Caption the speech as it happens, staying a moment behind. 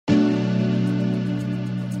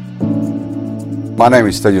My name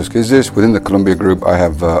is Stelios Kizis. Within the Columbia Group, I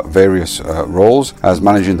have various roles as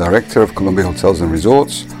Managing Director of Columbia Hotels and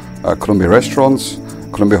Resorts, Columbia Restaurants,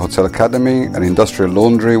 Columbia Hotel Academy, and Industrial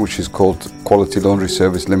Laundry, which is called Quality Laundry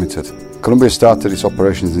Service Limited. Columbia started its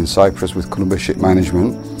operations in Cyprus with Columbia Ship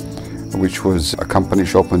Management, which was a company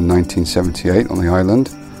which opened in 1978 on the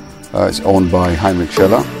island. It's owned by Heinrich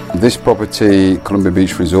Scheller. This property, Columbia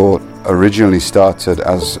Beach Resort, originally started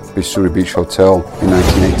as Bisturi Beach Hotel in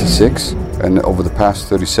 1986, and over the past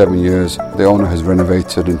 37 years the owner has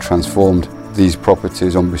renovated and transformed these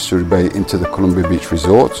properties on Bisturi Bay into the Columbia Beach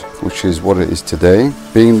Resort, which is what it is today.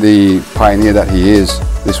 Being the pioneer that he is,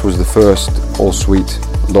 this was the first all-suite,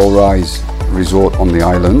 low-rise resort on the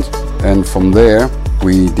island, and from there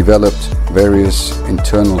we developed various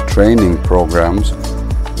internal training programs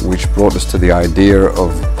which brought us to the idea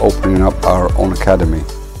of opening up our own academy.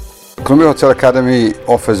 Columbia Hotel Academy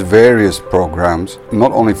offers various programs,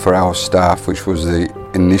 not only for our staff, which was the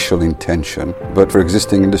initial intention, but for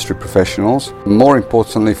existing industry professionals, more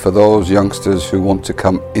importantly for those youngsters who want to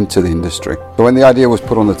come into the industry. So when the idea was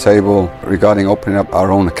put on the table regarding opening up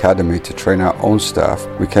our own academy to train our own staff,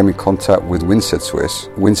 we came in contact with Winsett Swiss.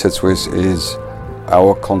 Winsett Swiss is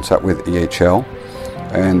our contact with EHL,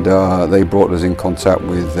 and they brought us in contact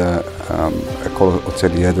with École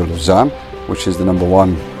Hôtelière de Lausanne, which is the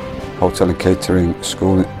 #1 hotel and catering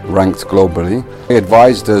school ranked globally. They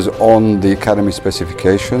advised us on the academy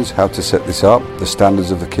specifications, how to set this up, the standards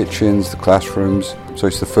of the kitchens, the classrooms. So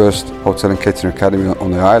it's the first hotel and catering academy on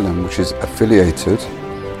the island which is affiliated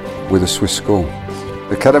with a Swiss school.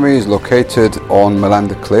 The academy is located on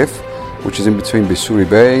Melanda Cliff, which is in between Bisturi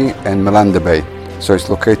Bay and Melanda Bay. So it's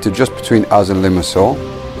located just between us and Limassol,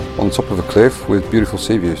 on top of a cliff with beautiful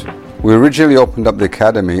sea views. We originally opened up the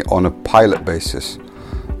academy on a pilot basis,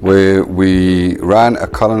 where we ran a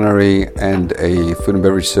culinary and a food and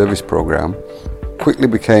beverage service program, quickly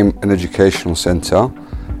became an educational center,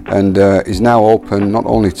 and is now open not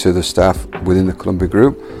only to the staff within the Columbia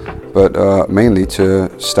Group, but mainly to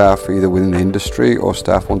staff either within the industry or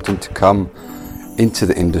staff wanting to come into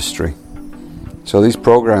the industry. So these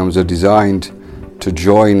programs are designed to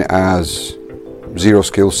join as zero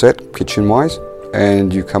skill set kitchen-wise,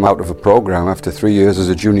 and you come out of a program after 3 years as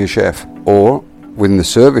a junior chef. Or within the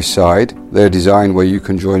service side, they're designed where you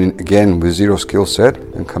can join in again with zero skill set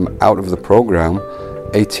and come out of the program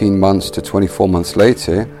 18 months to 24 months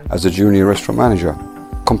later as a junior restaurant manager.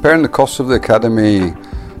 Comparing the costs of the academy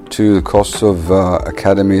to the costs of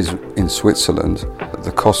academies in Switzerland,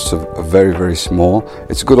 the costs are very, very small.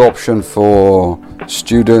 It's a good option for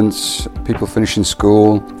students, people finishing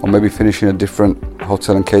school, or maybe finishing a different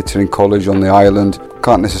hotel and catering college on the island,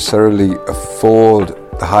 can't necessarily afford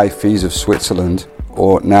the high fees of Switzerland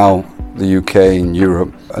or now the UK and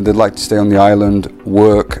Europe, and they'd like to stay on the island,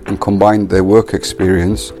 work and combine their work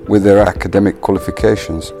experience with their academic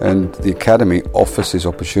qualifications, and the academy offers this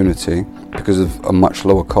opportunity because of a much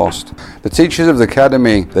lower cost. The teachers of the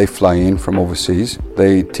academy, they fly in from overseas,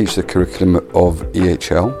 they teach the curriculum of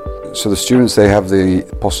EHL, so the students, they have the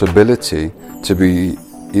possibility to be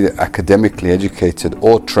either academically educated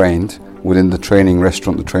or trained within the training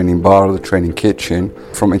restaurant, the training bar, the training kitchen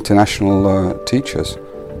from international teachers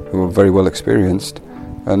who are very well experienced,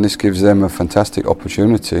 and this gives them a fantastic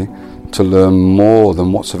opportunity to learn more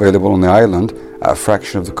than what's available on the island at a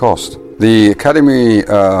fraction of the cost. The academy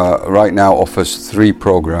right now offers 3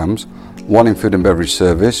 programs, one in food and beverage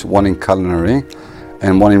service, one in culinary,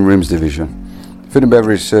 and one in rooms division. Food and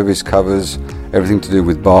beverage service covers everything to do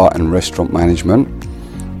with bar and restaurant management,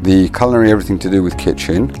 the culinary everything to do with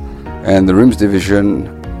kitchen, and the rooms division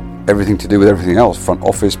everything to do with everything else, front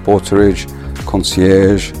office, porterage,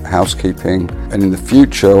 concierge, housekeeping. And in the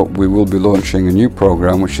future we will be launching a new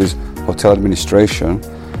program which is hotel administration.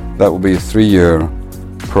 That will be a 3-year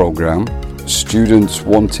program. Students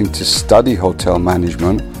wanting to study hotel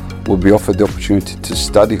management will be offered the opportunity to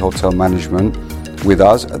study hotel management with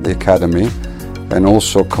us at the academy, and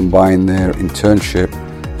also combine their internship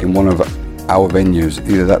in one of our venues,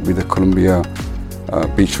 either that be the Columbia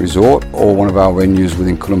Beach Resort or one of our venues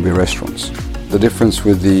within Columbia Restaurants. The difference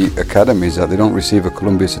with the academy is that they don't receive a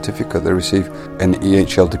Columbia certificate, they receive an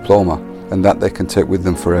EHL diploma, and that they can take with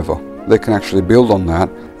them forever. They can actually build on that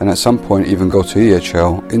and at some point even go to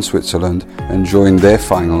EHL in Switzerland and join their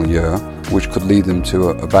final year, which could lead them to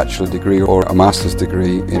a bachelor degree or a master's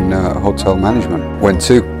degree in hotel management. When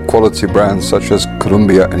 2 quality brands such as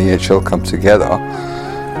Columbia and EHL come together,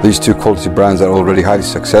 these 2 quality brands are already highly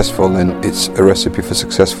successful, and it's a recipe for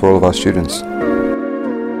success for all of our students.